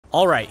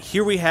Alright,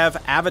 here we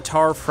have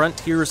Avatar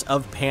Frontiers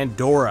of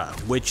Pandora,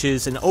 which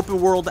is an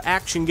open-world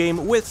action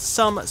game with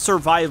some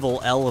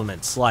survival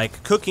elements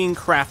like cooking,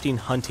 crafting,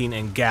 hunting,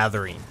 and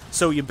gathering.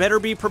 So you better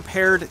be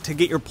prepared to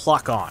get your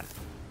pluck on.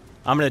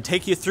 I'm going to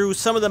take you through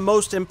some of the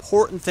most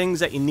important things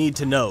that you need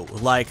to know,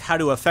 like how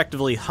to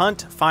effectively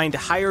hunt, find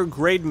higher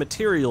grade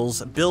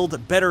materials,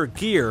 build better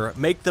gear,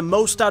 make the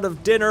most out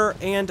of dinner,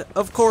 and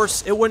of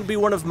course, it wouldn't be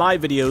one of my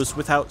videos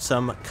without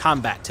some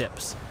combat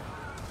tips.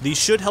 These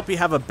should help you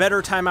have a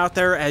better time out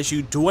there as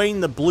you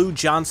Dwayne the Blue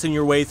Johnson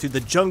your way through the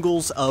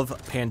jungles of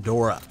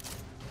Pandora.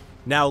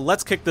 Now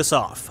let's kick this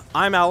off.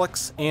 I'm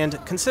Alex,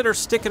 and consider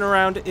sticking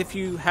around if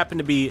you happen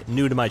to be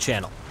new to my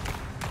channel.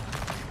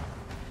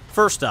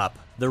 First up,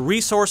 the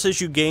resources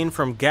you gain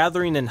from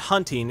gathering and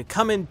hunting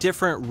come in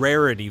different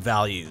rarity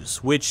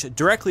values, which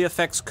directly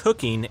affects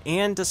cooking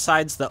and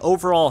decides the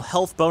overall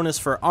health bonus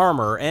for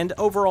armor and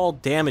overall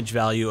damage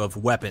value of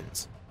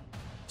weapons.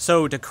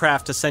 So to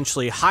craft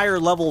essentially higher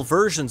level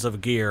versions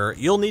of gear,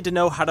 you'll need to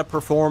know how to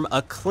perform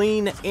a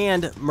clean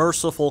and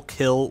merciful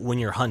kill when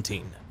you're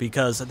hunting,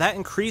 because that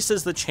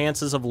increases the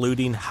chances of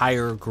looting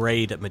higher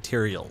grade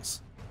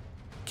materials.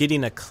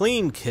 Getting a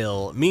clean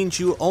kill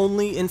means you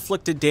only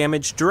inflicted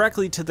damage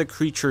directly to the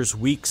creature's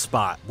weak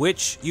spot,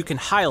 which you can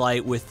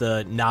highlight with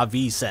the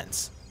Na'vi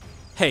sense.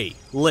 Hey,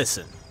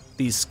 listen.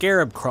 These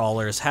scarab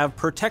crawlers have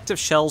protective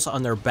shells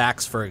on their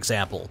backs, for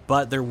example,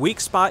 but their weak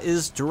spot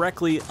is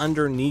directly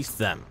underneath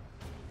them.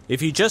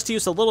 If you just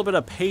use a little bit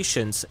of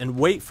patience and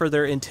wait for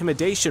their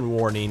intimidation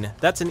warning,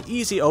 that's an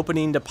easy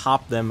opening to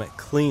pop them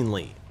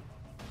cleanly.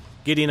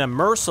 Getting a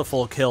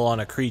merciful kill on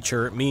a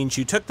creature means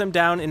you took them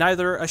down in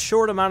either a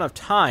short amount of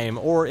time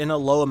or in a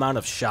low amount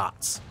of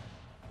shots.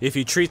 If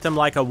you treat them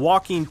like a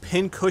walking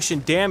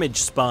pincushion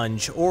damage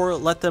sponge, or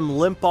let them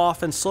limp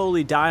off and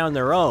slowly die on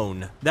their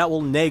own, that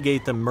will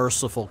negate the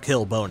merciful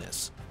kill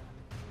bonus.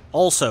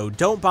 Also,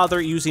 don't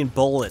bother using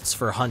bullets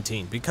for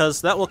hunting,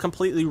 because that will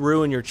completely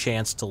ruin your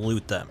chance to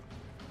loot them.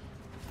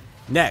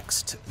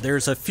 Next,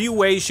 there's a few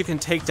ways you can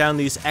take down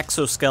these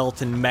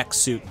exoskeleton mech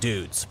suit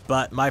dudes,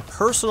 but my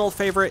personal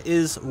favorite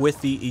is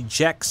with the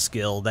eject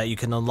skill that you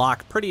can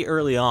unlock pretty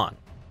early on.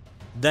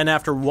 Then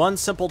after one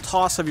simple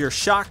toss of your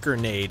shock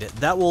grenade,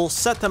 that will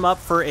set them up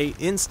for a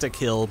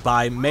insta-kill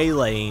by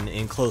meleeing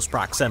in close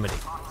proximity.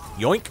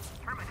 Yoink!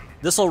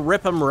 This'll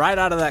rip them right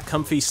out of that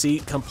comfy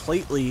seat,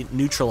 completely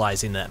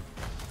neutralizing them.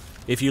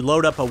 If you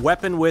load up a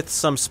weapon with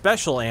some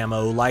special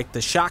ammo like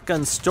the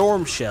shotgun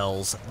storm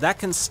shells, that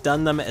can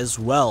stun them as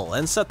well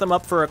and set them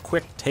up for a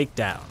quick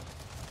takedown.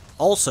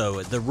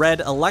 Also, the red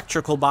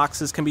electrical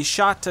boxes can be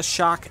shot to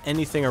shock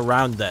anything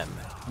around them.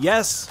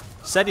 Yes,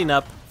 setting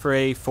up for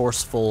a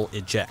forceful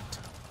eject.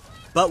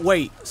 But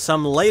wait,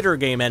 some later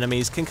game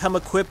enemies can come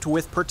equipped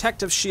with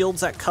protective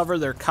shields that cover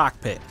their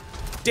cockpit.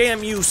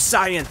 Damn you,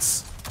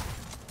 science!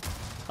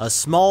 A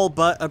small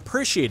but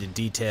appreciated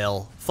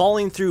detail,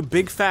 falling through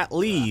big fat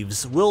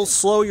leaves will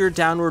slow your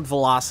downward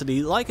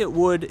velocity like it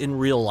would in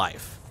real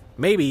life.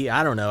 Maybe,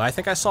 I don't know, I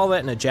think I saw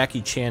that in a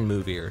Jackie Chan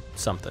movie or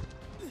something.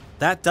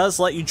 That does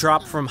let you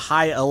drop from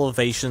high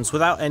elevations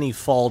without any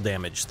fall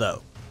damage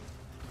though.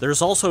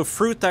 There's also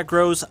fruit that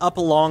grows up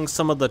along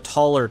some of the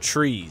taller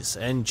trees,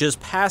 and just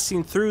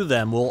passing through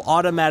them will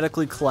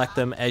automatically collect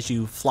them as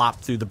you flop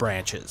through the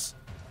branches.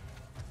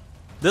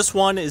 This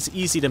one is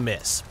easy to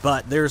miss,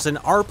 but there's an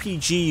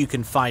RPG you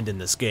can find in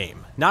this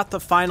game, not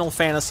the Final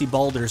Fantasy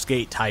Baldur's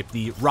Gate type,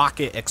 the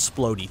rocket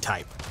explodey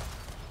type.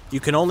 You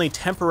can only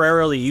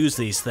temporarily use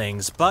these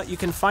things, but you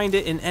can find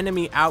it in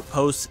enemy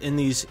outposts in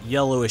these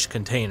yellowish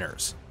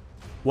containers.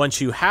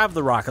 Once you have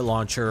the rocket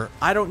launcher,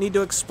 I don't need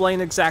to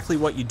explain exactly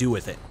what you do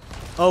with it.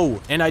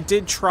 Oh, and I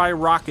did try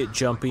rocket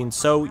jumping,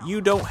 so you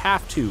don't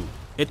have to.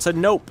 It's a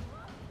nope.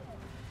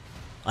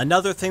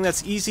 Another thing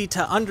that's easy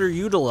to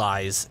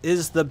underutilize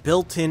is the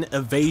built-in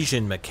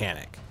evasion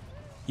mechanic.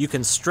 You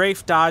can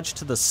strafe dodge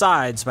to the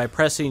sides by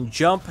pressing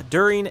jump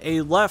during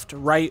a left,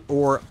 right,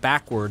 or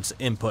backwards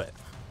input.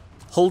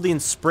 Holding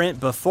sprint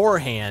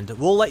beforehand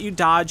will let you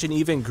dodge an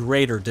even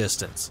greater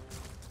distance.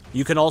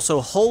 You can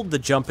also hold the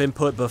jump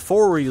input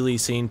before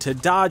releasing to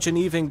dodge an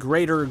even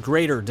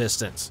greater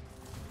distance.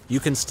 You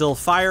can still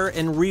fire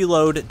and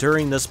reload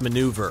during this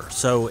maneuver,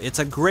 so it's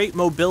a great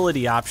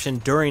mobility option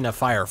during a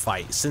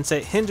firefight since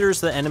it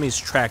hinders the enemy's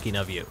tracking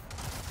of you.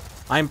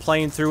 I'm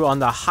playing through on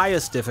the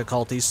highest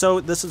difficulty, so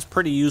this is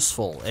pretty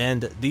useful,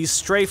 and these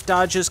strafe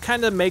dodges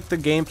kind of make the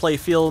gameplay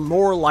feel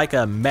more like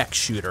a mech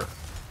shooter.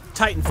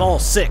 Titanfall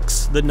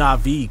 6, the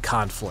Na'vi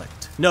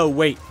conflict. No,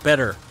 wait,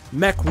 better.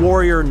 Mech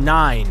Warrior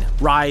 9,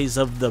 Rise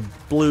of the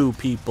Blue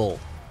People.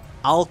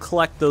 I'll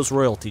collect those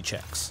royalty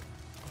checks.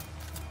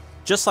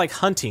 Just like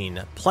hunting,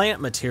 plant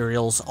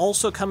materials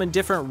also come in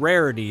different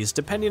rarities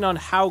depending on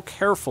how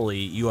carefully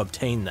you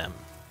obtain them.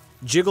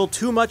 Jiggle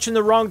too much in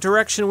the wrong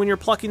direction when you're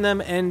plucking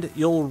them and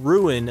you'll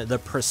ruin the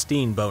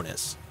pristine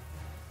bonus.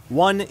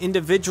 One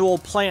individual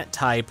plant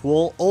type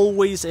will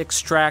always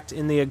extract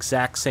in the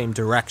exact same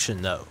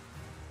direction though.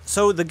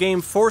 So the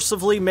game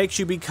forcibly makes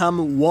you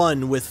become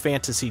one with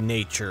fantasy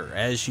nature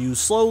as you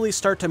slowly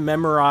start to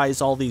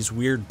memorize all these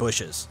weird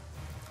bushes.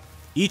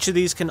 Each of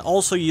these can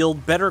also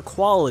yield better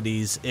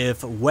qualities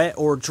if wet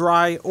or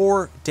dry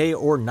or day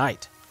or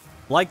night.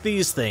 Like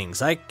these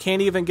things, I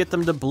can't even get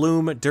them to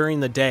bloom during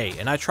the day,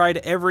 and I tried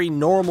every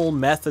normal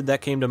method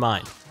that came to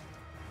mind.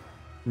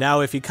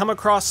 Now, if you come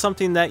across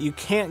something that you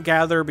can't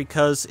gather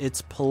because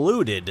it's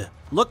polluted,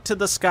 look to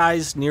the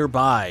skies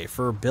nearby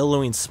for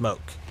billowing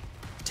smoke.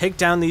 Take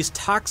down these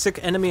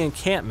toxic enemy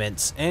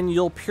encampments, and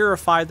you'll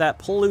purify that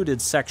polluted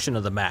section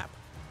of the map.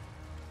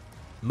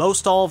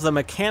 Most all of the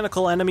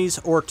mechanical enemies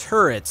or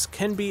turrets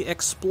can be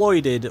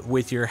exploited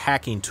with your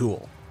hacking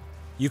tool.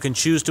 You can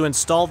choose to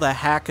install the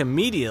hack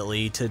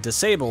immediately to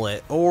disable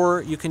it,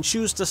 or you can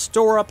choose to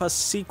store up a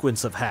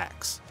sequence of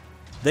hacks.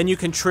 Then you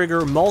can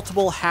trigger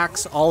multiple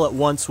hacks all at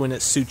once when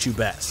it suits you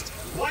best.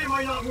 Why am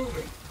I not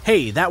moving?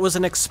 Hey, that was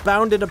an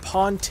expounded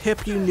upon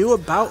tip you knew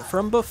about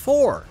from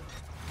before.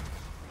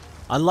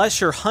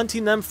 Unless you're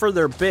hunting them for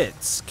their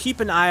bits, keep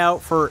an eye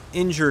out for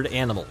injured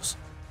animals.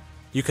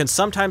 You can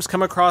sometimes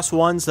come across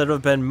ones that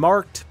have been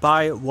marked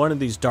by one of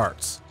these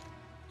darts.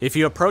 If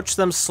you approach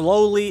them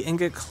slowly and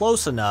get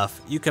close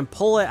enough, you can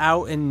pull it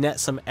out and net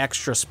some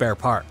extra spare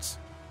parts.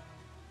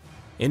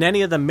 In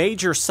any of the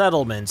major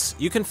settlements,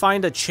 you can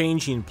find a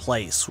changing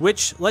place,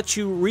 which lets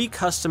you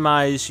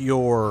recustomize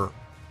your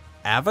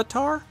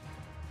avatar?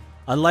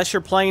 Unless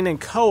you're playing in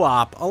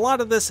co-op, a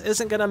lot of this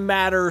isn't going to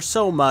matter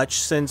so much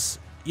since,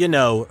 you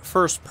know,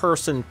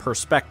 first-person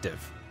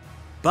perspective.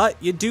 But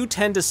you do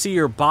tend to see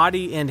your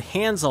body and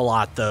hands a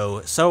lot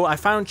though, so I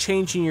found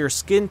changing your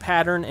skin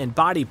pattern and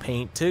body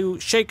paint to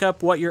shake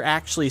up what you're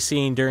actually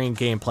seeing during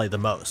gameplay the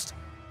most.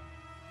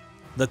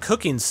 The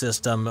cooking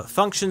system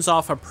functions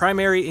off a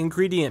primary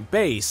ingredient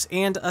base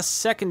and a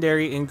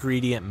secondary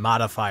ingredient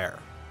modifier.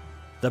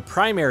 The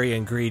primary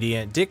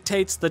ingredient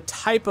dictates the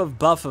type of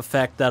buff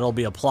effect that'll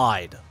be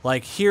applied,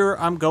 like here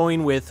I'm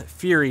going with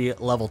Fury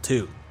level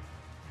 2.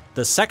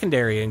 The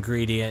secondary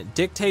ingredient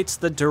dictates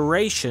the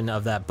duration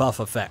of that buff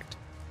effect.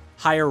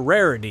 Higher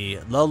rarity,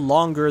 the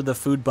longer the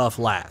food buff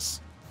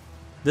lasts.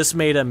 This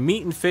made a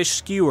meat and fish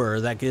skewer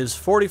that gives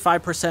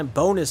 45%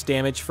 bonus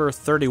damage for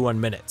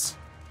 31 minutes.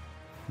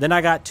 Then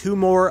I got 2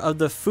 more of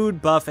the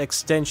food buff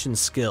extension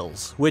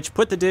skills, which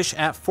put the dish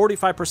at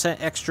 45%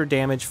 extra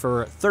damage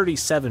for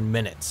 37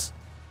 minutes.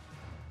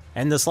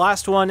 And this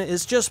last one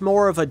is just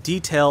more of a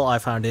detail I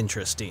found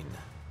interesting.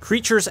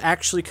 Creatures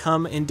actually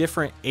come in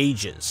different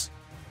ages.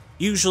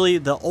 Usually,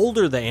 the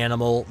older the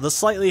animal, the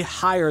slightly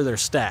higher their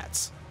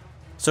stats.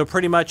 So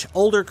pretty much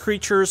older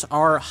creatures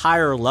are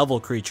higher level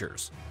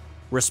creatures.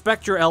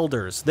 Respect your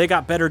elders, they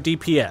got better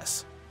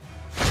DPS.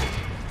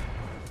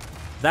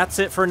 That's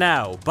it for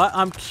now, but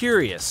I'm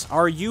curious,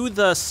 are you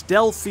the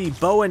stealthy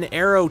bow and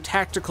arrow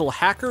tactical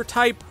hacker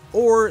type,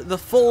 or the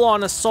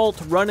full-on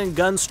assault run and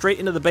gun straight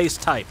into the base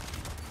type?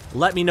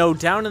 Let me know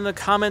down in the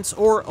comments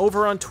or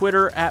over on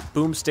Twitter at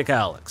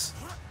BoomstickAlex.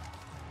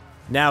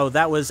 Now,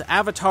 that was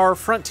Avatar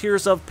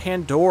Frontiers of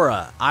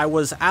Pandora. I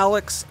was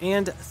Alex,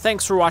 and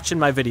thanks for watching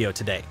my video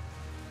today.